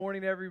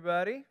morning,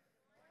 everybody.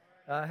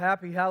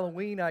 Happy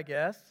Halloween, I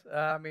guess.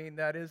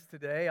 That is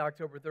today,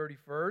 October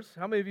 31st.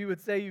 How many of you would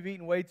say you've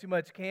eaten way too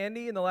much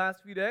candy in the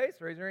last few days?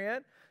 Raise your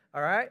hand.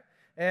 All right.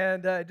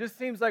 And it just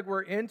seems like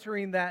we're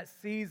entering that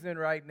season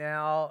right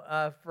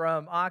now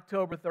from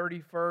October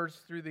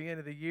 31st through the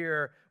end of the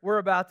year. We're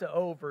about to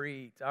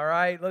overeat, all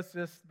right? Let's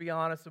just be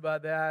honest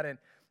about that. And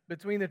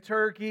between the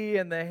turkey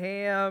and the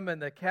ham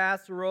and the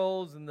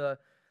casseroles and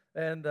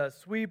the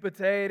sweet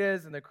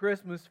potatoes and the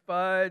Christmas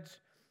fudge,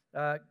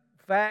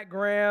 fat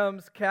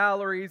grams,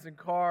 calories, and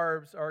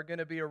carbs are going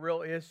to be a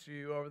real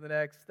issue over the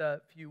next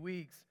few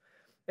weeks.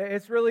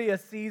 It's really a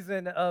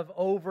season of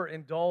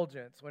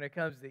overindulgence when it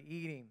comes to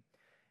eating.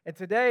 And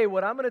today,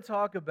 what I'm going to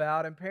talk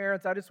about, and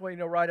parents, I just want you to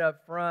know right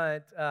up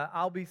front,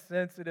 I'll be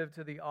sensitive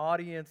to the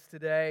audience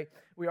today.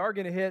 We are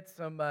going to hit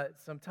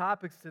some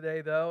topics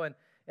today, though, and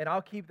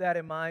I'll keep that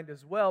in mind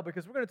as well,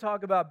 because we're going to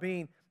talk about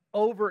being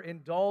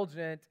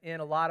overindulgent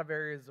in a lot of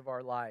areas of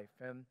our life.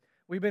 And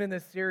we've been in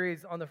this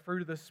series on the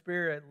fruit of the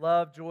Spirit: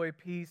 love, joy,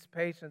 peace,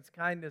 patience,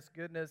 kindness,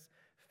 goodness,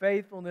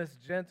 faithfulness,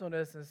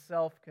 gentleness, and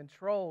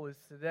self-control is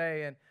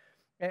today.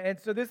 And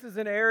so this is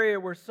an area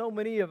where so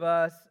many of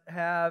us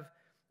have,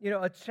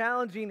 a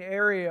challenging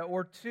area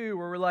or two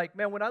where we're like,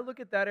 man, when I look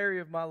at that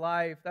area of my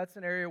life, that's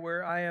an area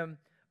where I am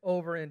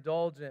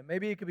overindulgent.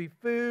 Maybe it could be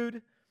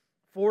food.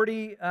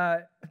 40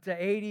 to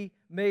 80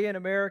 million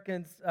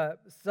Americans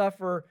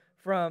suffer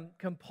from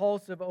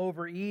compulsive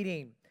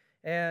overeating.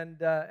 And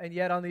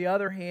yet, on the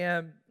other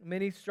hand,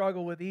 many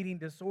struggle with eating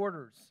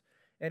disorders.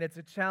 And it's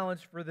a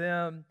challenge for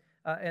them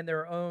and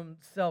their own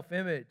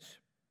self-image.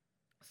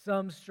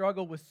 Some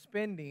struggle with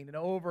spending and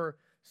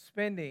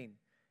overspending.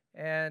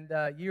 And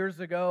years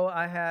ago,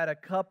 I had a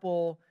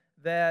couple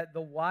that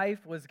the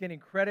wife was getting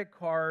credit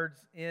cards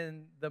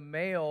in the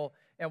mail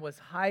and was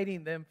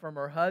hiding them from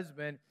her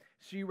husband.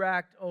 She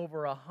racked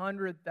over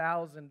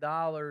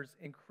 $100,000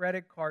 in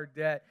credit card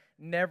debt,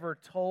 never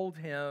told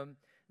him.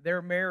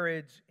 Their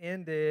marriage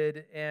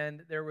ended,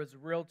 and there was a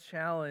real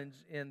challenge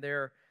in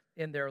their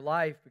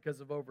life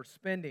because of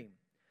overspending.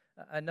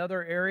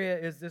 Another area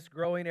is this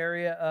growing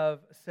area of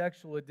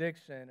sexual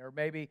addiction, or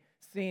maybe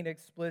seeing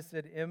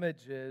explicit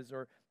images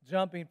or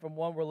jumping from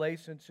one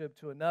relationship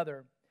to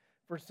another.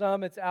 For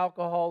some, it's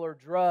alcohol or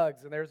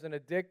drugs, and there's an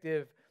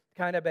addictive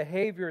kind of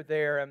behavior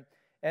there,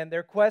 and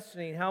they're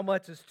questioning how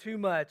much is too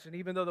much. And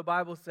even though the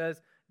Bible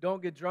says,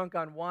 don't get drunk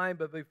on wine,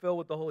 but be filled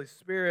with the Holy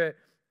Spirit,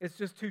 it's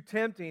just too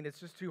tempting. It's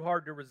just too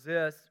hard to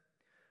resist.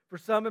 For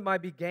some, it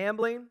might be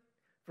gambling.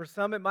 For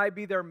some, it might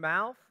be their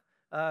mouth.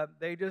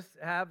 They just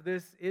have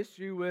this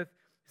issue with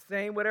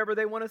saying whatever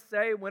they want to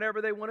say,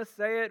 whenever they want to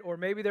say it. Or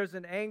maybe there's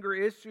an anger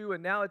issue,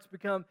 and now it's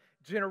become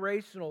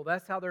generational.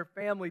 That's how their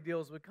family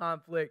deals with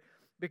conflict,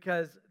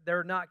 because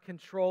they're not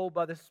controlled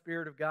by the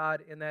Spirit of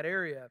God in that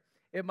area.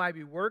 It might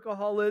be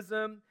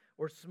workaholism,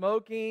 or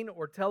smoking,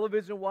 or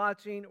television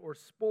watching, or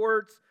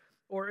sports,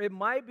 or it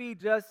might be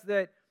just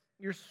that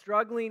you're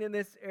struggling in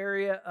this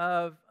area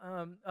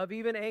of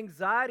even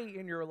anxiety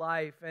in your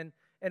life and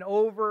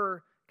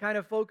over kind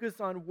of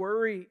focus on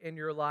worry in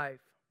your life.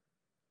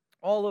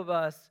 All of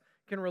us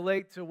can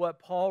relate to what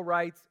Paul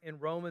writes in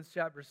Romans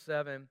chapter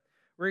 7,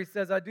 where he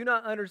says, I do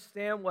not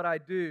understand what I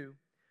do.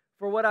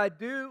 For what I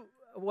do,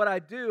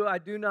 I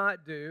do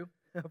not do.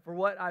 For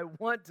what I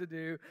want to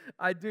do,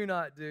 I do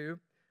not do.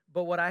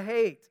 But what I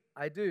hate,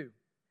 I do.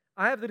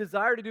 I have the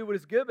desire to do what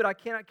is good, but I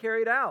cannot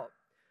carry it out.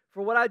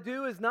 For what I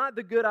do is not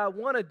the good I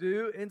want to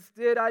do.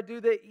 Instead, I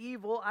do the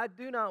evil I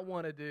do not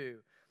want to do.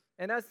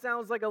 And that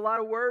sounds like a lot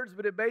of words,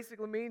 but it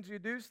basically means you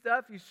do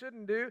stuff you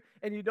shouldn't do,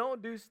 and you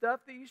don't do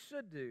stuff that you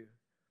should do.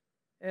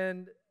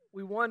 And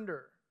we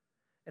wonder,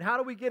 and how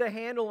do we get a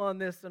handle on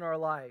this in our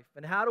life?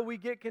 And how do we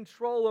get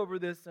control over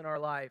this in our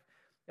life?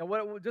 And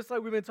just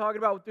like we've been talking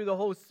about through the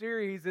whole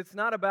series, it's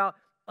not about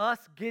us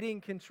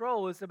getting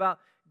control. It's about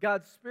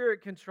God's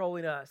Spirit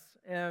controlling us.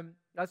 And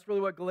that's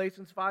really what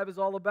Galatians 5 is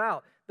all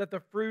about, that the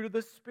fruit of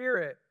the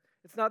Spirit,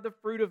 it's not the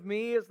fruit of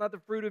me, it's not the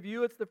fruit of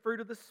you, it's the fruit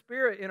of the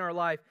Spirit in our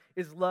life,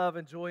 is love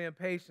and joy and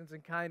patience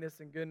and kindness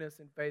and goodness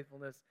and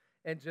faithfulness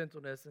and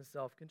gentleness and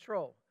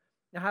self-control.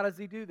 Now, how does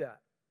he do that?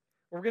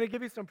 We're going to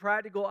give you some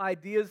practical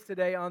ideas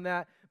today on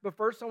that, but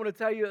first I want to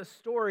tell you a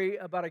story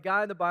about a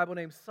guy in the Bible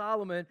named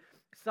Solomon.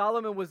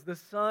 Solomon was the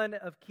son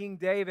of King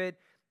David,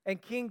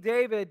 and King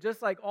David,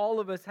 just like all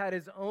of us, had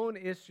his own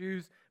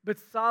issues, but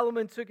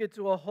Solomon took it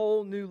to a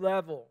whole new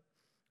level.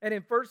 And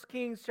in 1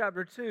 Kings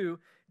chapter 2,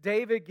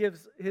 David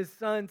gives his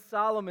son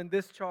Solomon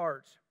this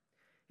charge.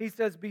 He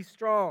says, be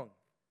strong,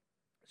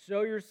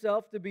 show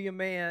yourself to be a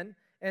man,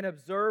 and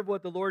observe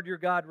what the Lord your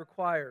God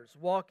requires.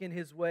 Walk in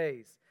his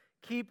ways.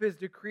 Keep his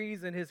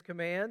decrees and his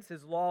commands,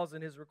 his laws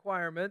and his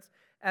requirements,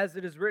 as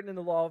it is written in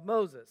the law of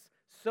Moses,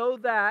 so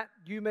that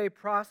you may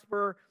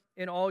prosper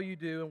in all you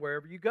do and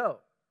wherever you go.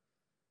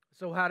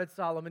 So how did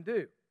Solomon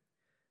do?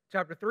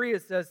 Chapter 3,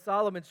 it says,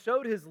 Solomon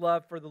showed his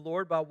love for the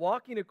Lord by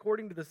walking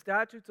according to the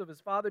statutes of his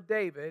father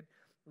David.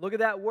 Look at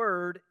that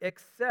word,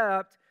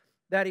 except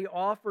that he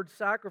offered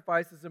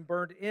sacrifices and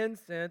burned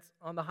incense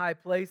on the high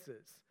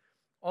places.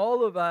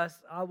 All of us,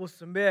 I will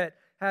submit,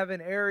 have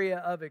an area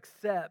of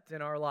accept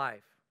in our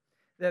life.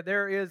 That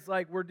there is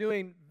like we're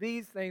doing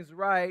these things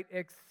right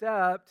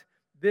except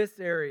this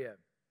area.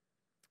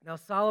 Now,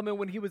 Solomon,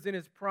 when he was in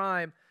his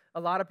prime, a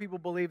lot of people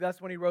believe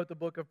that's when he wrote the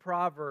book of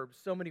Proverbs.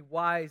 So many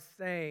wise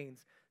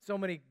sayings, so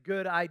many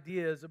good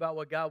ideas about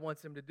what God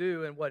wants him to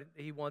do and what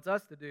he wants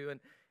us to do.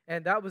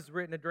 And that was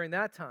written during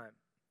that time.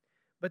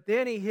 But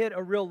then he hit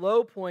a real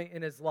low point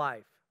in his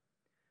life.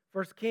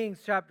 1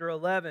 Kings chapter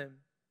 11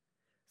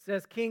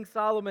 says, King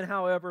Solomon,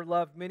 however,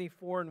 loved many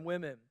foreign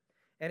women,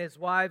 and his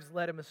wives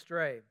led him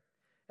astray.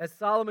 As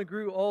Solomon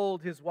grew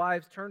old, his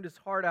wives turned his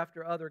heart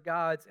after other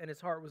gods, and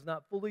his heart was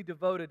not fully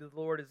devoted to the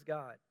Lord his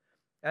God,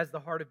 as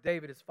the heart of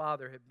David his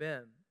father had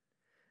been.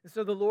 And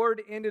so the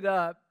Lord ended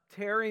up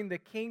tearing the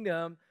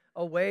kingdom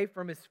away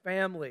from his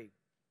family.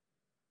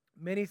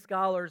 Many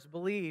scholars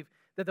believe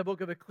that the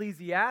book of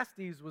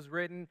Ecclesiastes was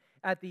written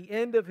at the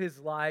end of his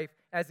life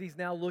as he's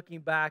now looking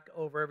back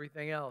over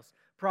everything else.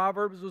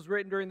 Proverbs was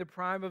written during the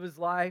prime of his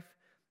life,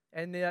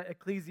 and the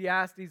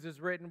Ecclesiastes is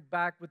written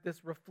back with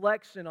this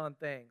reflection on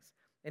things.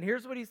 And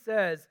here's what he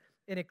says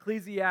in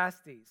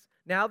Ecclesiastes.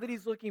 Now that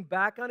he's looking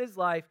back on his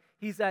life,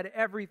 he's had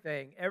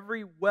everything,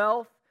 every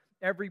wealth,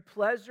 every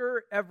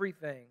pleasure,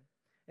 everything.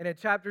 And in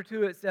chapter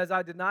 2 it says,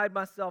 I denied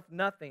myself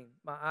nothing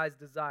my eyes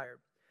desired.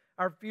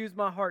 I refused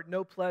my heart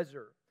no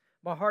pleasure.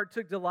 My heart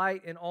took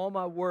delight in all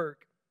my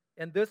work,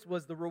 and this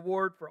was the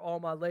reward for all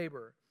my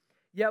labor.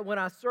 Yet when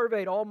I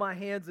surveyed all my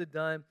hands had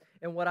done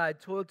and what I had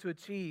toiled to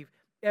achieve,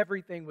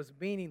 everything was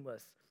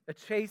meaningless, a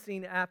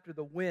chasing after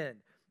the wind.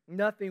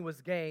 Nothing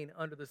was gained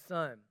under the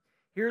sun.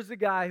 Here's a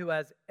guy who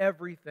has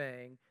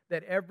everything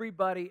that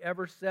everybody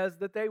ever says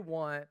that they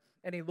want,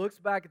 and he looks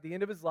back at the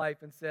end of his life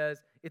and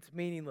says, it's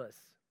meaningless.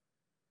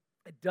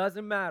 It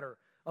doesn't matter.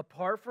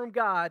 Apart from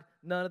God,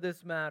 none of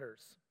this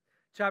matters.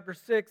 Chapter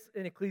 6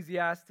 in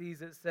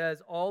Ecclesiastes, it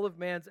says, all of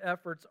man's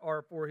efforts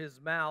are for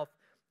his mouth,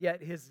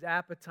 yet his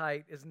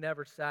appetite is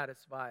never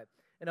satisfied.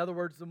 In other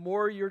words, the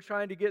more you're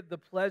trying to get the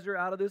pleasure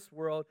out of this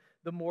world,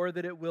 the more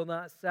that it will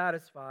not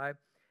satisfy.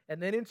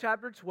 And then in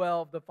chapter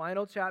 12, the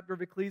final chapter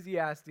of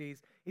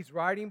Ecclesiastes, he's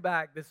writing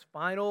back this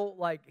final,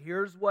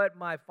 here's what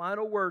my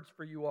final words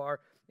for you are,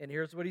 and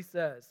here's what he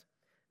says.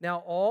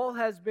 Now all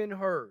has been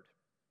heard.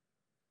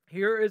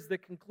 Here is the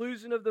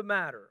conclusion of the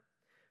matter.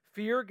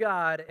 Fear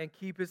God and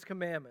keep his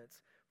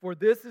commandments, for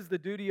this is the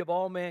duty of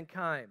all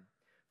mankind.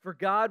 For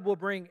God will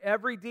bring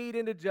every deed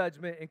into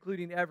judgment,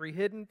 including every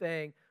hidden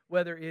thing,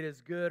 whether it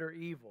is good or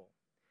evil.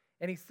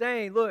 And he's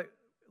saying, look,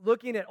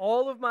 looking at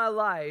all of my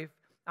life,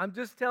 I'm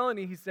just telling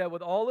you, he said,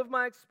 with all of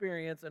my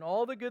experience and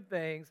all the good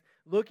things,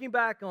 looking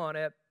back on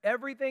it,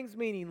 everything's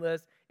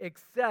meaningless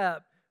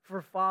except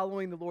for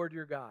following the Lord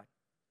your God.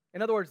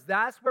 In other words,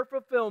 that's where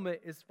fulfillment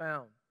is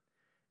found.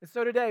 And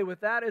so today,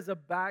 with that as a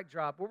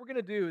backdrop, what we're going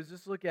to do is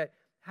just look at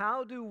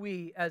how do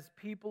we, as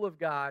people of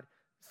God,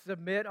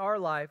 submit our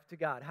life to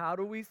God? How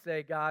do we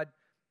say, God,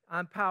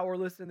 I'm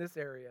powerless in this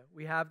area?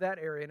 We have that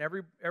area, and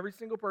every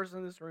single person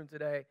in this room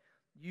today,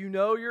 you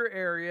know your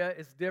area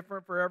is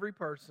different for every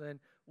person.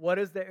 What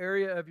is the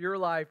area of your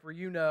life where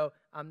you know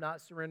I'm not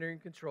surrendering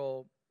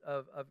control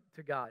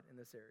to God in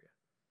this area?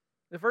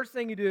 The first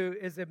thing you do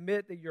is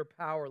admit that you're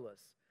powerless.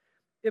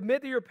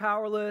 Admit that you're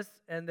powerless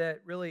and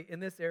that really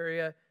in this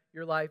area,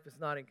 your life is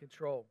not in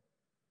control.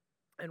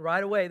 And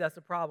right away, that's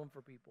a problem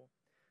for people.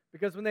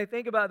 Because when they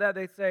think about that,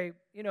 they say,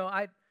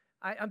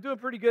 I'm doing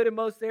pretty good in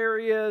most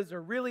areas,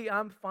 or really,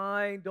 I'm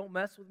fine, don't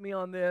mess with me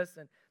on this.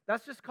 And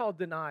that's just called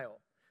denial.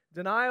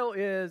 Denial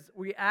is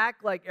we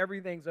act like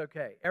everything's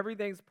okay.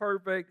 Everything's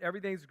perfect,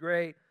 everything's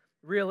great.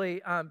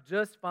 Really, I'm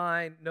just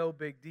fine, no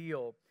big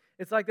deal.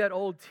 It's like that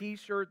old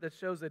t-shirt that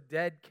shows a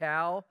dead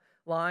cow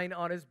lying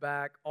on his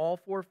back, all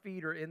 4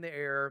 feet are in the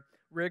air,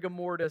 rigor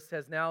mortis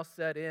has now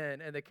set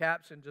in, and the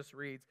caption just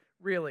reads,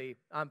 really,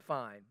 I'm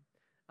fine.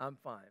 I'm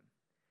fine.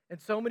 And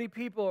so many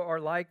people are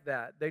like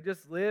that. They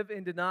just live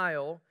in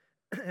denial,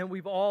 and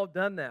we've all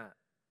done that.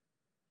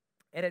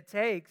 And it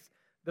takes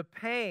the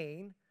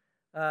pain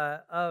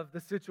of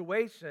the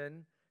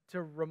situation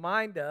to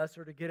remind us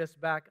or to get us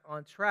back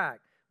on track.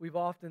 We've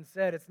often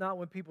said it's not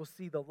when people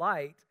see the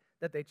light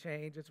that they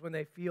change, it's when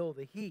they feel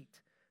the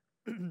heat.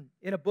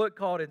 In a book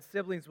called In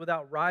Siblings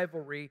Without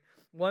Rivalry,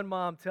 one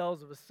mom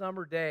tells of a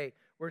summer day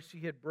where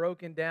she had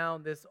broken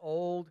down this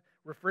old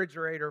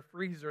refrigerator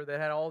freezer that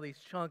had all these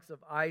chunks of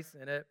ice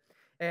in it.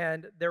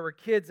 And there were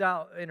kids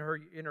out in her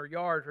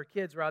yard. Her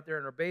kids were out there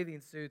in her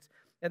bathing suits.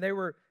 And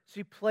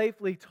she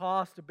playfully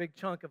tossed a big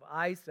chunk of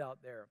ice out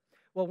there.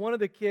 Well, one of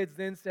the kids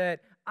then said,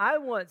 I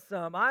want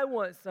some.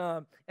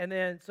 And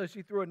then so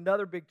she threw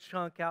another big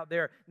chunk out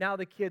there. Now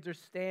the kids are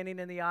standing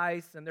in the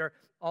ice and they're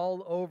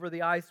all over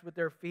the ice with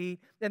their feet.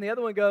 And the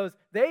other one goes,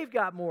 they've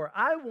got more.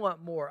 I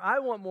want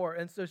more.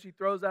 And so she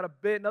throws out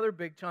another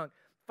big chunk.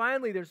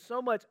 Finally, there's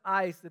so much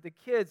ice that the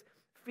kids'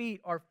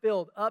 feet are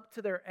filled up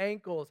to their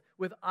ankles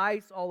with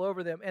ice all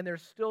over them. And they're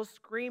still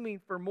screaming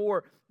for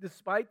more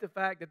despite the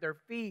fact that their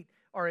feet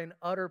are in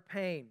utter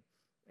pain.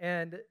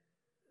 And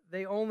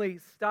they only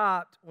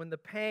stopped when the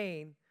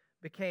pain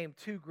became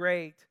too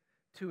great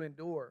to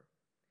endure.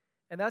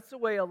 And that's the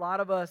way a lot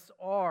of us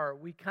are.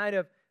 We kind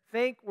of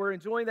think we're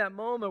enjoying that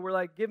moment. We're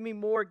like, give me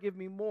more, give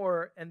me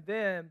more. And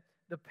then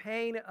the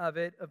pain of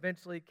it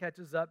eventually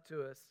catches up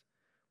to us,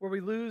 where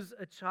we lose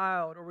a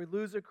child, or we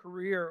lose a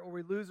career, or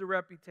we lose a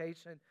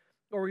reputation,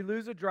 or we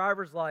lose a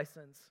driver's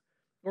license,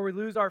 or we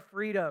lose our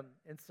freedom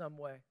in some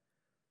way.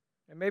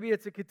 And maybe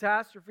it's a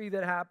catastrophe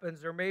that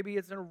happens, or maybe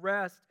it's an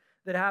arrest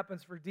that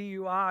happens for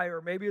DUI,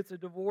 or maybe it's a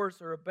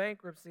divorce or a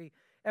bankruptcy.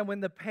 And when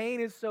the pain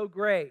is so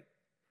great,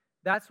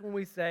 that's when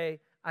we say,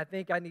 I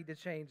think I need to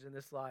change in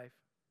this life.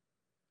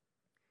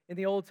 In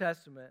the Old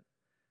Testament,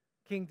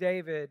 King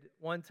David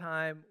one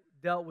time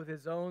dealt with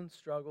his own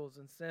struggles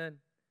and sin.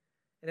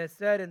 And it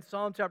said in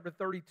Psalm chapter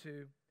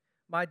 32,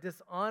 my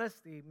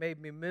dishonesty made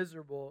me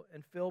miserable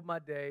and filled my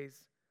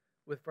days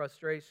with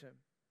frustration.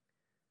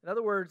 In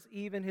other words,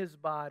 even his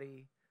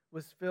body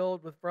was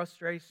filled with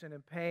frustration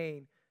and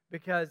pain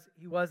because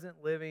he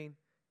wasn't living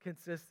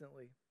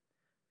consistently.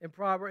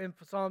 In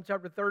Psalm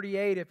chapter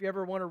 38, if you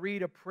ever want to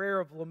read a prayer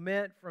of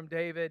lament from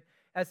David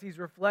as he's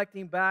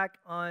reflecting back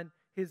on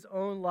his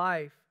own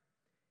life,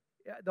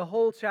 the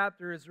whole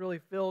chapter is really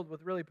filled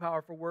with really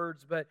powerful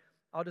words, but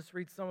I'll just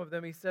read some of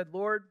them. He said,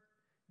 Lord,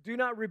 do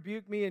not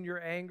rebuke me in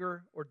your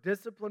anger or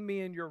discipline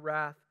me in your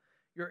wrath.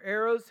 Your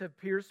arrows have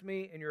pierced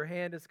me and your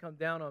hand has come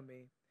down on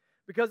me.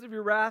 Because of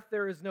your wrath,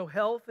 there is no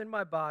health in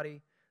my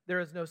body. There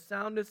is no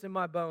soundness in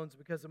my bones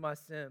because of my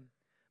sin.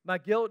 My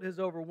guilt has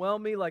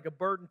overwhelmed me like a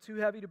burden too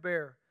heavy to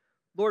bear.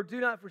 Lord, do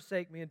not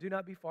forsake me and do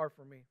not be far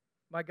from me.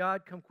 My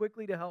God, come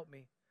quickly to help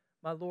me.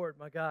 My Lord,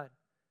 my God,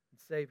 and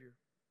Savior.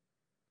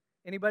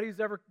 Anybody who's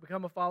ever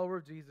become a follower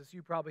of Jesus,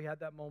 you probably had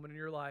that moment in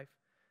your life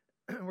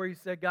where you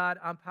said, God,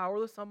 I'm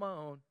powerless on my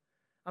own.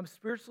 I'm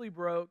spiritually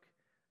broke.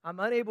 I'm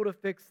unable to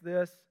fix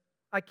this.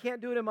 I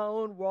can't do it in my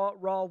own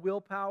raw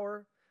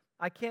willpower.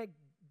 I can't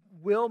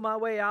will my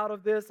way out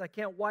of this. I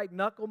can't white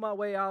knuckle my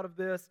way out of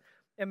this.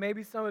 And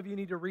maybe some of you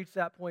need to reach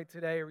that point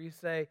today where you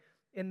say,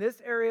 in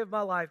this area of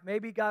my life,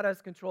 maybe God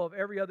has control of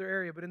every other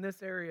area, but in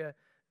this area,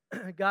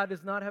 God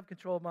does not have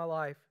control of my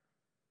life.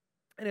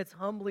 And it's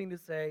humbling to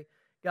say,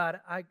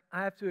 God, I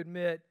have to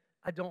admit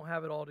I don't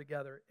have it all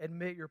together.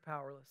 Admit you're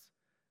powerless.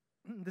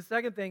 The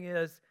second thing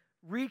is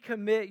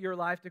recommit your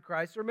life to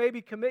Christ, or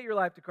maybe commit your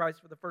life to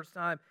Christ for the first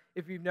time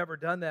if you've never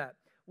done that.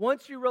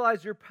 Once you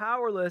realize you're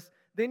powerless,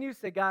 then you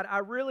say, God, I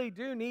really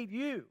do need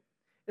you.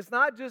 It's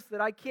not just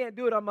that I can't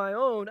do it on my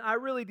own. I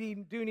really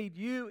do need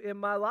you in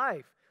my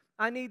life.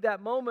 I need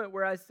that moment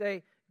where I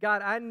say,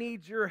 God, I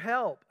need your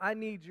help. I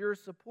need your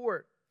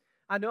support.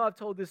 I know I've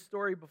told this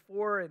story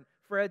before, and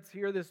Fred's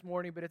here this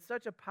morning, but it's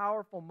such a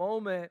powerful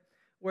moment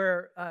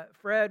where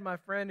Fred, my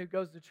friend who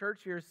goes to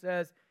church here,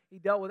 says he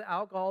dealt with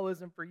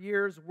alcoholism for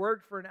years,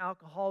 worked for an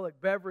alcoholic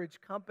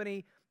beverage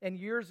company, and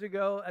years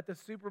ago at the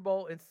Super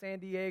Bowl in San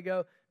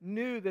Diego,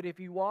 knew that if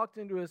he walked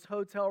into his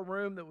hotel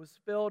room that was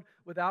filled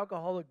with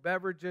alcoholic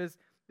beverages,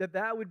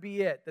 that would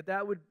be it,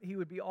 he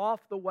would be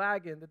off the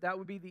wagon, that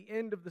would be the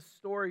end of the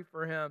story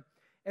for him.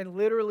 And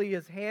literally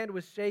his hand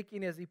was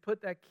shaking as he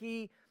put that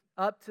key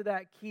up to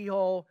that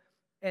keyhole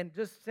and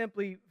just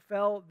simply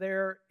fell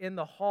there in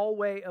the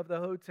hallway of the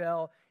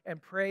hotel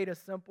and prayed a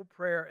simple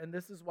prayer. And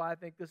this is why I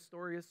think this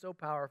story is so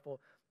powerful.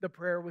 The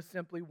prayer was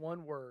simply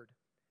one word: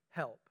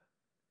 help.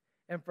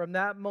 And from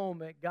that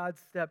moment, God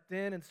stepped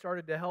in and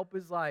started to help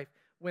his life.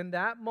 When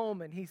that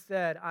moment he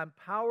said, I'm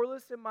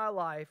powerless in my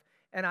life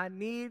and I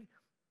need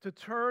to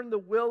turn the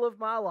will of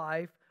my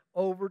life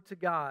over to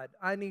God.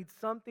 I need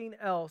something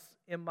else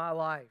in my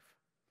life.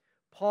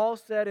 Paul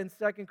said in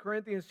 2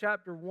 Corinthians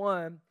chapter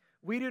 1,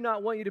 we do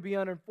not want you to be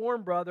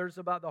uninformed, brothers,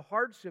 about the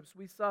hardships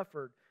we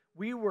suffered.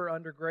 We were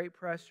under great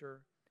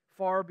pressure,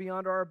 far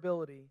beyond our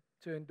ability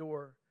to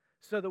endure,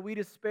 so that we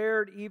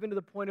despaired even to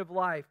the point of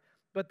life.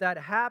 But that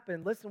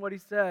happened, listen to what he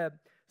said,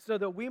 so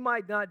that we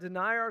might not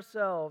deny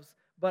ourselves,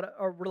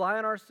 or rely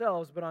on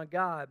ourselves, but on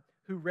God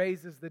who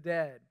raises the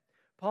dead.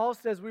 Paul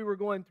says we were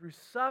going through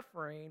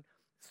suffering,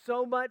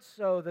 so much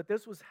so that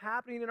this was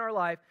happening in our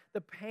life.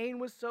 The pain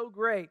was so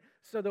great,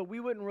 so that we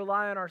wouldn't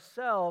rely on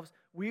ourselves.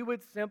 We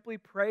would simply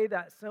pray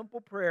that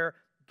simple prayer,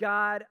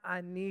 God,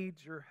 I need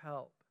your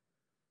help.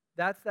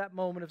 That's that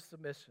moment of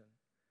submission,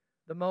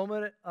 the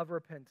moment of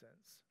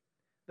repentance,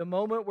 the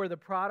moment where the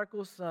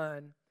prodigal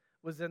son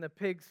was in the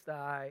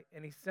pigsty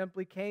and he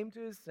simply came to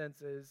his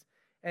senses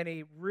and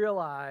he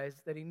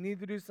realized that he needed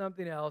to do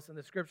something else. And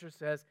the scripture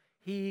says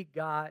he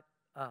got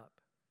up.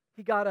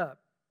 He got up.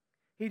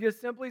 He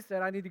just simply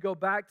said, I need to go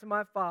back to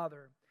my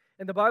father.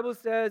 And the Bible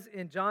says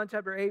in John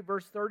chapter 8,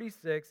 verse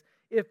 36,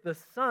 if the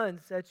Son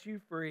sets you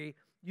free,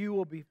 you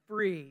will be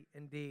free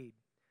indeed.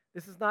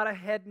 This is not a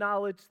head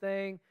knowledge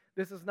thing.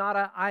 This is not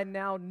a I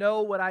now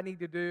know what I need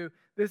to do.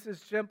 This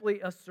is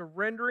simply a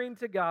surrendering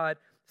to God,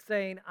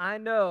 saying, I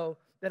know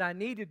that I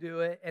need to do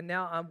it, and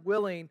now I'm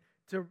willing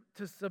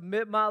to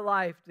submit my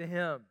life to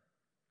Him.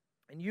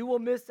 And you will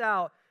miss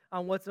out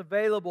on what's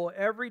available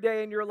every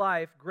day in your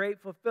life, great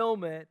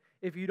fulfillment,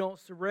 if you don't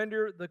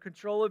surrender the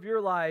control of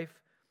your life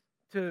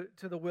to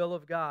the will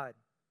of God.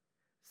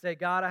 Say,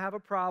 God, I have a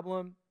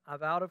problem.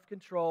 I'm out of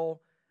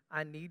control.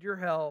 I need your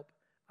help.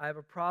 I have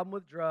a problem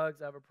with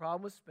drugs. I have a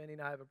problem with spending.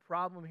 I have a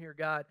problem here,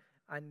 God.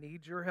 I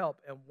need your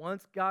help. And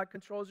once God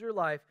controls your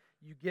life,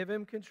 you give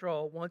him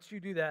control. Once you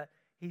do that,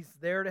 he's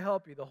there to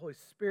help you. The Holy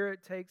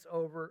Spirit takes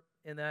over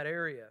in that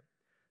area.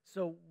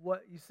 So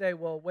what you say,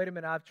 well, wait a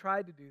minute, I've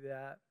tried to do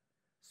that.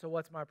 So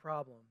what's my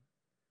problem?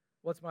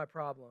 What's my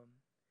problem?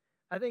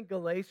 I think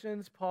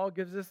Galatians, Paul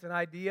gives us an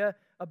idea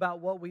about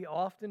what we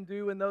often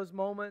do in those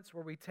moments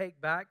where we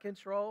take back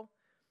control.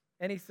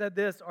 And he said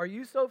this, are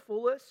you so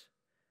foolish?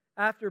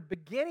 After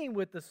beginning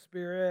with the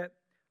Spirit,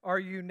 are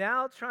you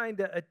now trying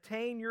to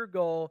attain your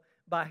goal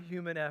by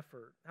human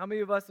effort? How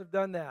many of us have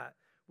done that?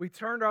 We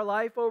turned our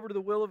life over to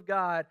the will of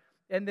God,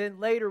 and then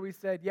later we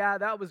said, yeah,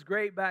 that was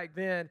great back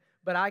then,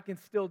 but I can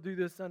still do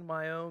this on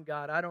my own,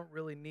 God. I don't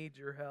really need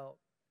your help.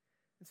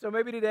 And so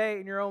maybe today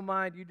in your own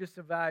mind, you just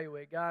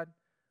evaluate, God,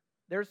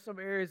 there's some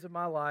areas of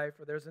my life,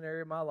 or there's an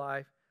area of my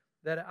life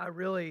that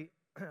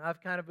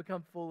I've kind of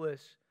become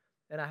foolish,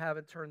 and I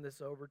haven't turned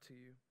this over to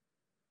you.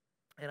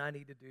 And I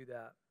need to do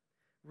that.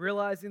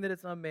 Realizing that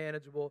it's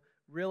unmanageable,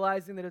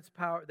 realizing that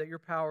that you're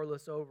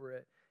powerless over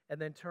it,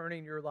 and then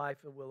turning your life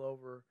and will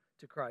over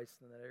to Christ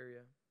in that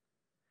area.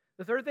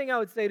 The third thing I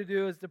would say to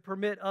do is to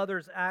permit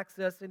others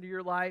access into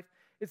your life.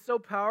 It's so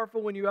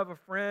powerful when you have a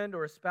friend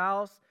or a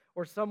spouse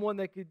or someone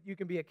that you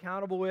can be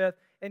accountable with,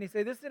 and you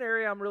say, this is an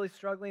area I'm really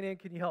struggling in.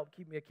 Can you help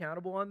keep me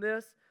accountable on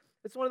this?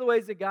 It's one of the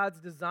ways that God's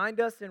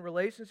designed us in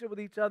relationship with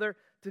each other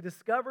to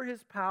discover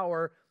his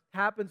power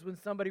happens when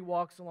somebody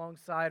walks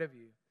alongside of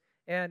you.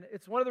 And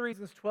it's one of the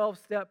reasons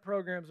 12-step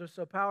programs are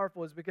so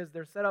powerful is because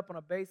they're set up on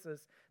a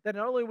basis that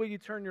not only will you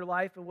turn your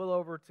life and will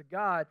over to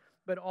God,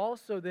 but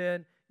also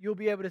then you'll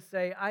be able to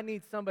say, I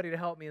need somebody to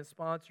help me and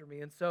sponsor me.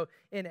 And so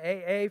in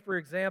AA, for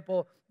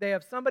example, they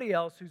have somebody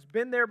else who's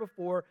been there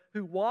before,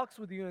 who walks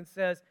with you and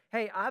says,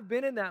 hey, I've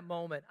been in that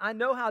moment. I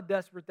know how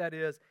desperate that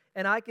is,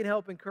 and I can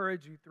help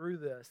encourage you through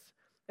this.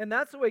 And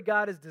that's the way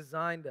God has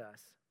designed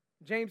us.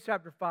 James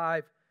chapter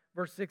 5,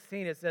 verse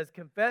 16, it says,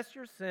 confess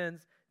your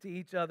sins to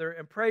each other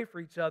and pray for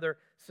each other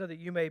so that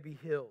you may be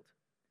healed.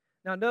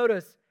 Now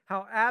notice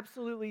how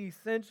absolutely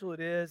essential it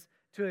is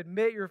to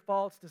admit your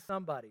faults to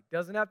somebody. It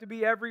doesn't have to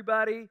be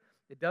everybody.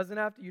 You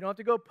don't have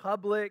to go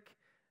public,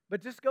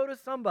 but just go to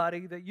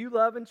somebody that you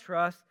love and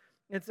trust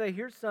and say,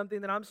 here's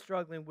something that I'm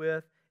struggling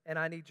with and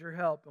I need your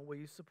help, and will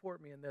you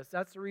support me in this?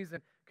 That's the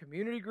reason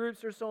community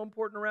groups are so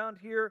important around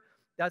here.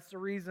 That's the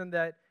reason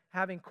that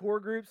having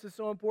core groups is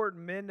so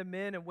important, men to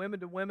men and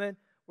women to women,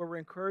 where we're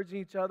encouraging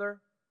each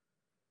other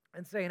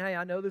and saying, hey,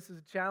 I know this is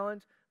a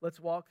challenge. Let's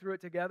walk through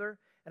it together.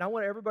 And I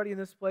want everybody in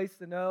this place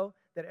to know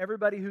that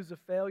everybody who's a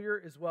failure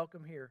is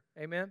welcome here.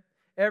 Amen?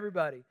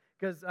 Everybody.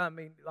 Because,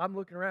 I'm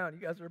looking around.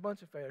 You guys are a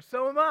bunch of failures.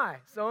 So am I.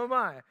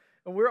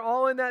 And we're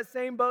all in that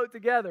same boat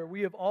together.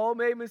 We have all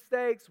made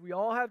mistakes. We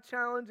all have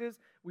challenges.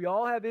 We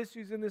all have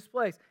issues in this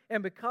place.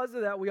 And because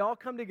of that, we all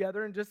come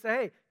together and just say,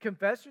 hey,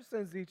 confess your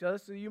sins to each other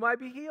so you might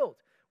be healed.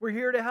 We're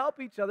here to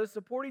help each other,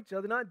 support each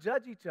other, not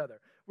judge each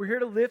other. We're here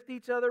to lift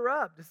each other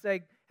up, to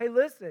say, hey,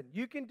 listen,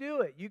 you can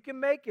do it. You can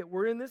make it.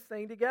 We're in this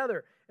thing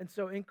together. And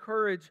so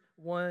encourage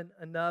one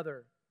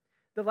another.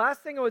 The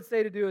last thing I would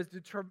say to do is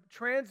to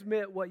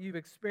transmit what you've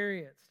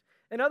experienced.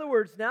 In other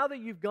words, now that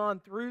you've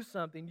gone through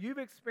something, you've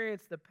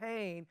experienced the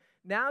pain,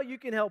 now you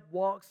can help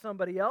walk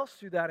somebody else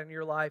through that in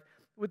your life.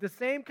 With the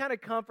same kind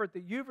of comfort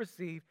that you've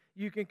received,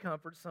 you can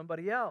comfort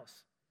somebody else.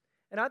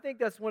 And I think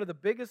that's one of the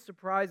biggest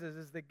surprises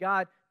is that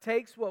God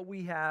takes what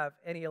we have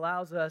and he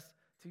allows us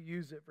to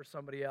use it for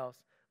somebody else.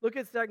 Look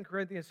at 2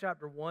 Corinthians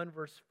chapter 1,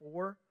 verse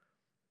 4.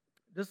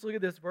 Just look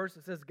at this verse.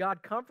 It says,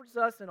 God comforts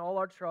us in all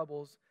our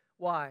troubles.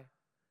 Why?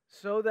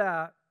 So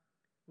that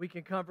we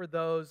can comfort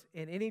those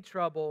in any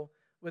trouble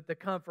with the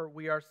comfort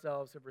we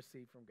ourselves have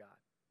received from God.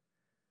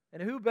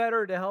 And who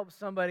better to help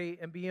somebody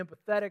and be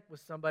empathetic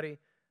with somebody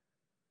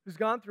who's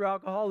gone through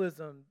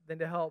alcoholism than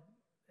to help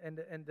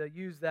and to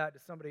use that to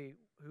somebody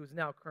who's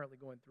now currently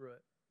going through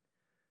it?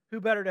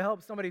 Who better to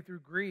help somebody through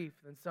grief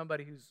than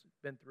somebody who's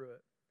been through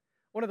it?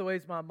 One of the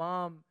ways my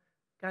mom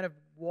kind of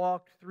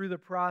walked through the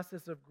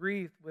process of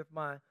grief with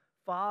my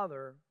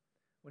father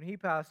when he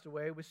passed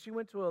away was she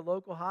went to a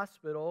local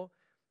hospital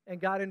and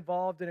got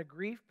involved in a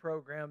grief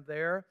program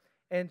there,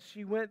 and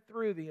she went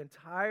through the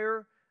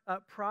entire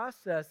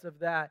process of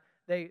that.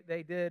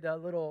 They did a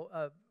little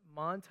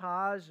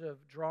montage of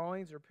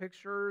drawings or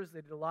pictures.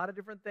 They did a lot of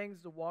different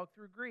things to walk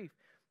through grief.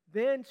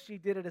 Then she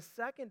did it a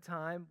second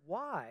time.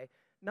 Why?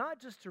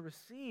 Not just to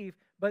receive,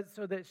 but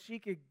so that she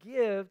could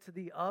give to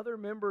the other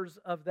members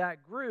of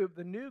that group,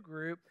 the new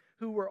group,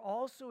 who were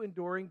also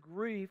enduring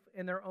grief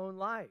in their own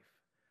life.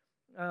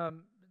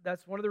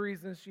 That's one of the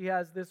reasons she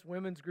has this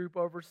women's group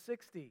over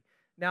 60.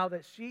 Now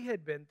that she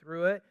had been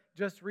through it,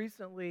 just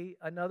recently,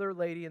 another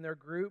lady in their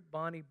group,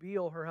 Bonnie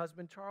Beal, her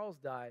husband Charles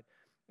died.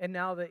 And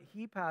now that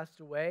he passed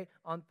away,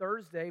 on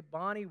Thursday,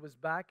 Bonnie was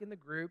back in the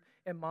group,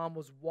 and Mom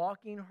was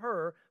walking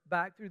her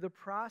back through the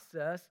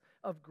process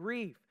of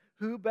grief.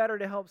 Who better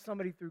to help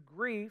somebody through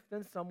grief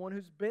than someone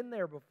who's been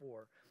there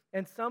before?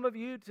 And some of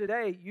you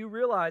today, you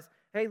realize,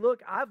 hey,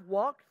 look, I've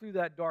walked through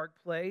that dark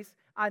place.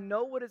 I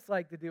know what it's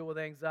like to deal with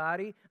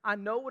anxiety. I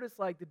know what it's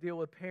like to deal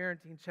with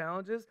parenting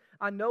challenges.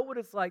 I know what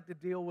it's like to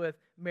deal with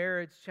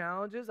marriage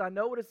challenges. I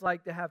know what it's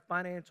like to have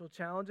financial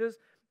challenges.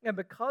 And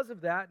because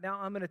of that, now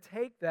I'm going to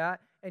take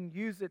that and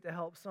use it to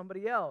help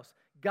somebody else.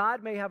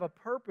 God may have a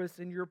purpose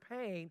in your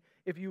pain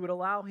if you would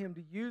allow Him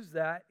to use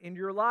that in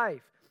your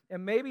life.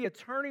 And maybe a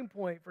turning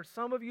point for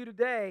some of you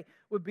today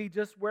would be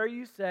just where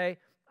you say,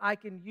 I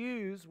can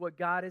use what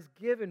God has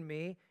given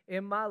me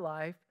in my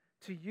life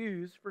to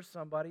use for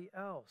somebody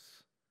else.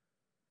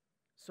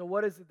 So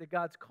what is it that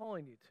God's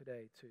calling you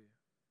today to?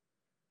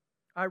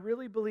 I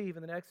really believe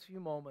in the next few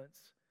moments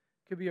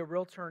could be a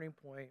real turning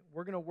point.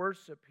 We're going to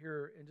worship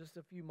here in just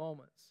a few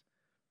moments.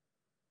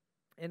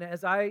 And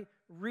as I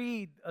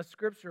read a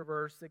scripture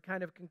verse that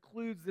kind of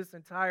concludes this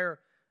entire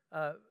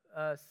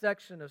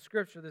section of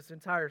scripture, this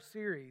entire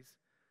series,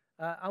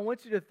 I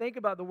want you to think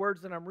about the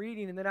words that I'm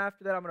reading, and then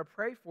after that, I'm going to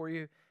pray for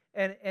you.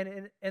 And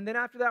then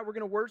after that, we're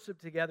going to worship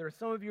together.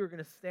 Some of you are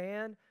going to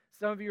stand.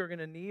 Some of you are going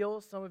to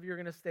kneel. Some of you are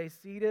going to stay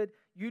seated.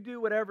 You do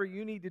whatever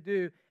you need to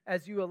do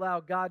as you allow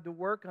God to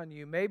work on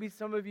you. Maybe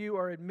some of you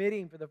are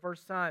admitting for the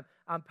first time,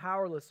 I'm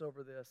powerless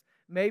over this.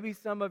 Maybe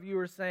some of you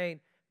are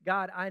saying,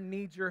 God, I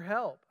need your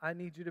help. I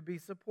need you to be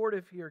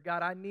supportive here.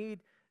 God, I need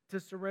to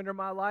surrender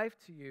my life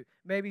to you.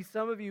 Maybe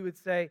some of you would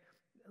say,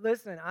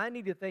 listen, I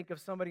need to think of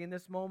somebody in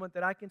this moment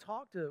that I can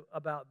talk to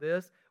about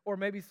this. Or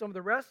maybe some of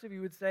the rest of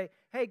you would say,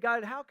 hey,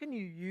 God, how can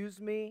you use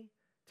me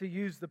to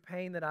use the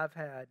pain that I've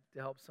had to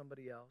help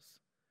somebody else?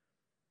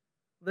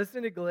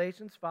 Listen to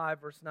Galatians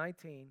 5, verse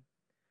 19.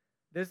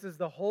 This is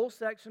the whole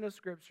section of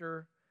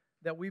Scripture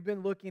that we've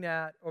been looking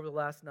at over the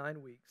last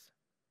 9 weeks.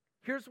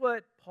 Here's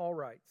what Paul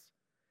writes.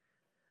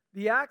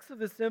 The acts of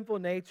the sinful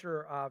nature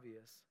are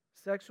obvious: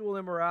 sexual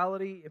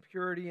immorality,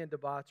 impurity, and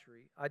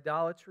debauchery,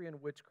 idolatry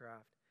and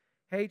witchcraft,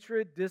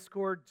 hatred,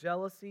 discord,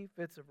 jealousy,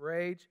 fits of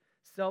rage,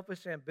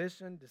 selfish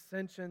ambition,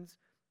 dissensions,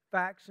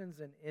 factions,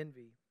 and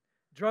envy,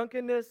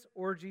 drunkenness,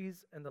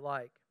 orgies, and the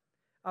like.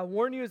 I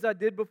warn you, as I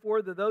did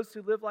before, that those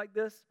who live like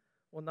this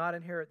will not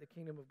inherit the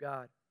kingdom of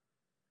God.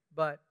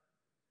 But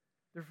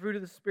the fruit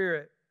of the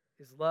Spirit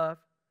is love,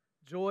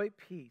 joy,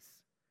 peace,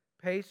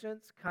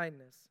 patience,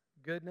 kindness,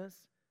 goodness,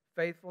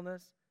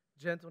 faithfulness,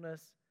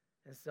 gentleness,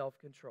 and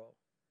self-control.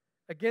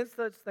 Against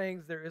such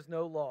things there is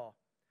no law.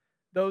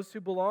 Those who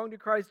belong to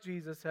Christ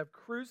Jesus have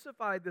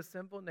crucified the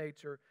sinful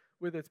nature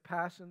with its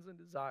passions and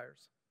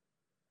desires.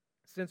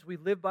 Since we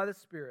live by the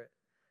Spirit,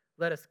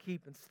 let us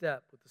keep in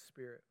step with the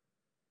Spirit.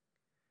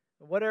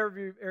 In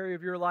whatever area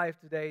of your life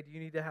today do you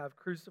need to have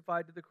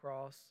crucified to the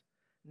cross,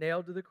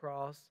 nailed to the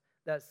cross,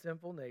 that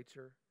sinful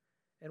nature?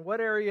 And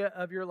what area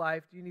of your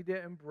life do you need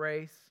to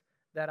embrace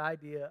that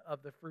idea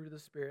of the fruit of the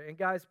Spirit? And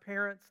guys,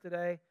 parents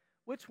today,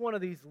 which one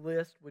of these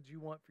lists would you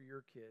want for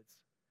your kids?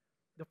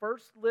 The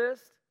first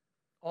list,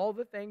 all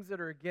the things that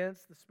are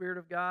against the Spirit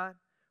of God?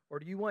 Or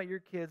do you want your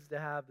kids to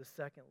have the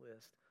second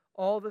list,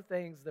 all the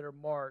things that are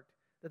marked,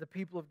 that the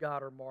people of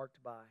God are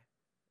marked by?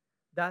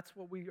 That's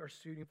what we are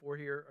shooting for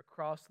here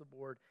across the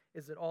board,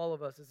 is that all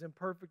of us, as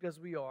imperfect as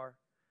we are,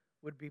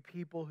 would be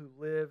people who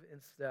live in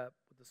step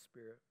with the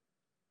Spirit.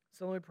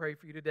 So let me pray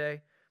for you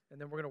today,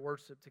 and then we're going to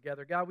worship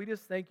together. God, we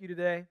just thank you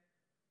today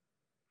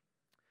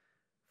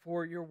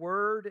for your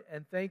word,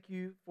 and thank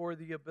you for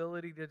the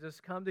ability to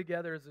just come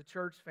together as a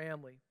church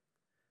family.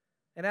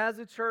 And as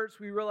a church,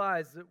 we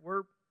realize that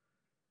we're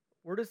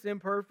just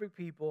imperfect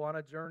people on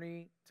a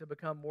journey to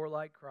become more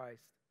like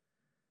Christ.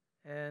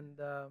 And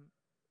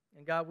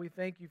God, we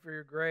thank you for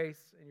your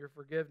grace and your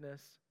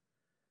forgiveness.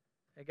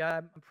 And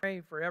God, I'm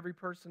praying for every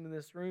person in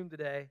this room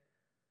today.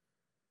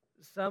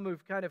 Some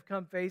who've kind of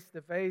come face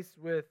to face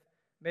with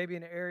maybe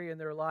an area in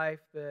their life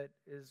that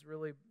is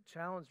really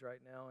challenged right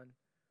now.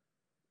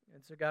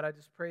 And so, God, I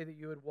just pray that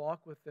you would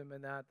walk with them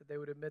in that they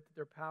would admit that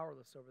they're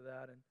powerless over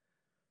that.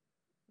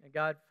 And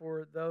God,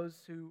 for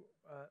those who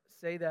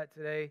say that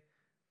today,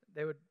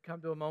 they would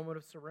come to a moment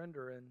of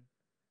surrender.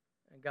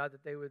 And God,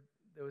 that they would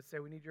say,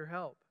 we need your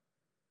help.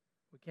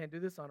 We can't do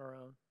this on our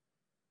own.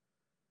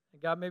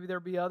 And God, maybe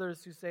there'll be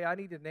others who say, I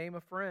need to name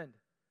a friend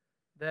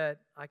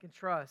that I can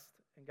trust.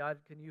 And God,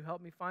 can you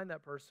help me find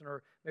that person?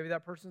 Or maybe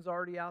that person's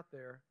already out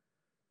there.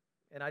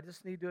 And I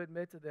just need to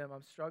admit to them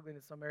I'm struggling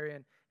in some area.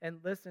 And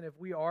listen, if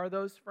we are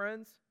those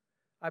friends,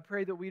 I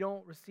pray that we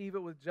don't receive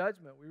it with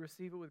judgment. We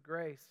receive it with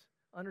grace,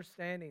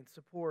 understanding,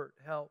 support,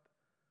 help.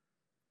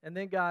 And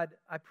then, God,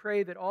 I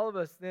pray that all of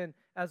us then,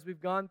 as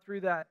we've gone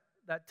through that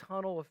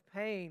tunnel of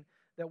pain,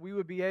 that we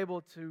would be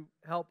able to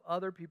help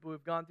other people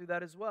who've gone through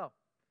that as well.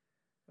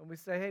 And we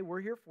say, hey,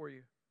 we're here for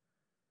you.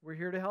 We're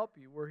here to help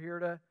you.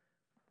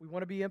 We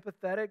want to be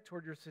empathetic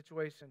toward your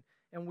situation.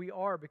 And we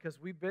are, because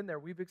we've been there.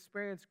 We've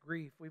experienced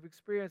grief. We've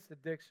experienced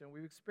addiction.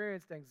 We've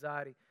experienced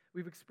anxiety.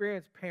 We've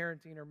experienced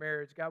parenting or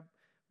marriage. God,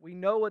 we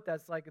know what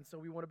that's like, and so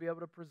we want to be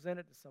able to present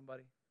it to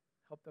somebody,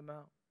 help them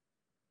out.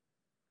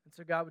 And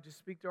so, God, would you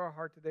speak to our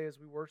heart today as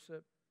we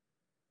worship?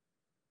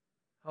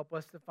 Help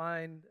us to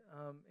find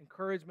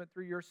encouragement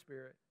through your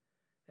Spirit.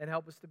 and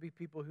help us to be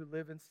people who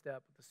live in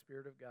step with the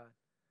Spirit of God.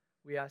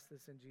 We ask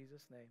this in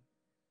Jesus' name.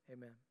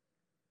 Amen.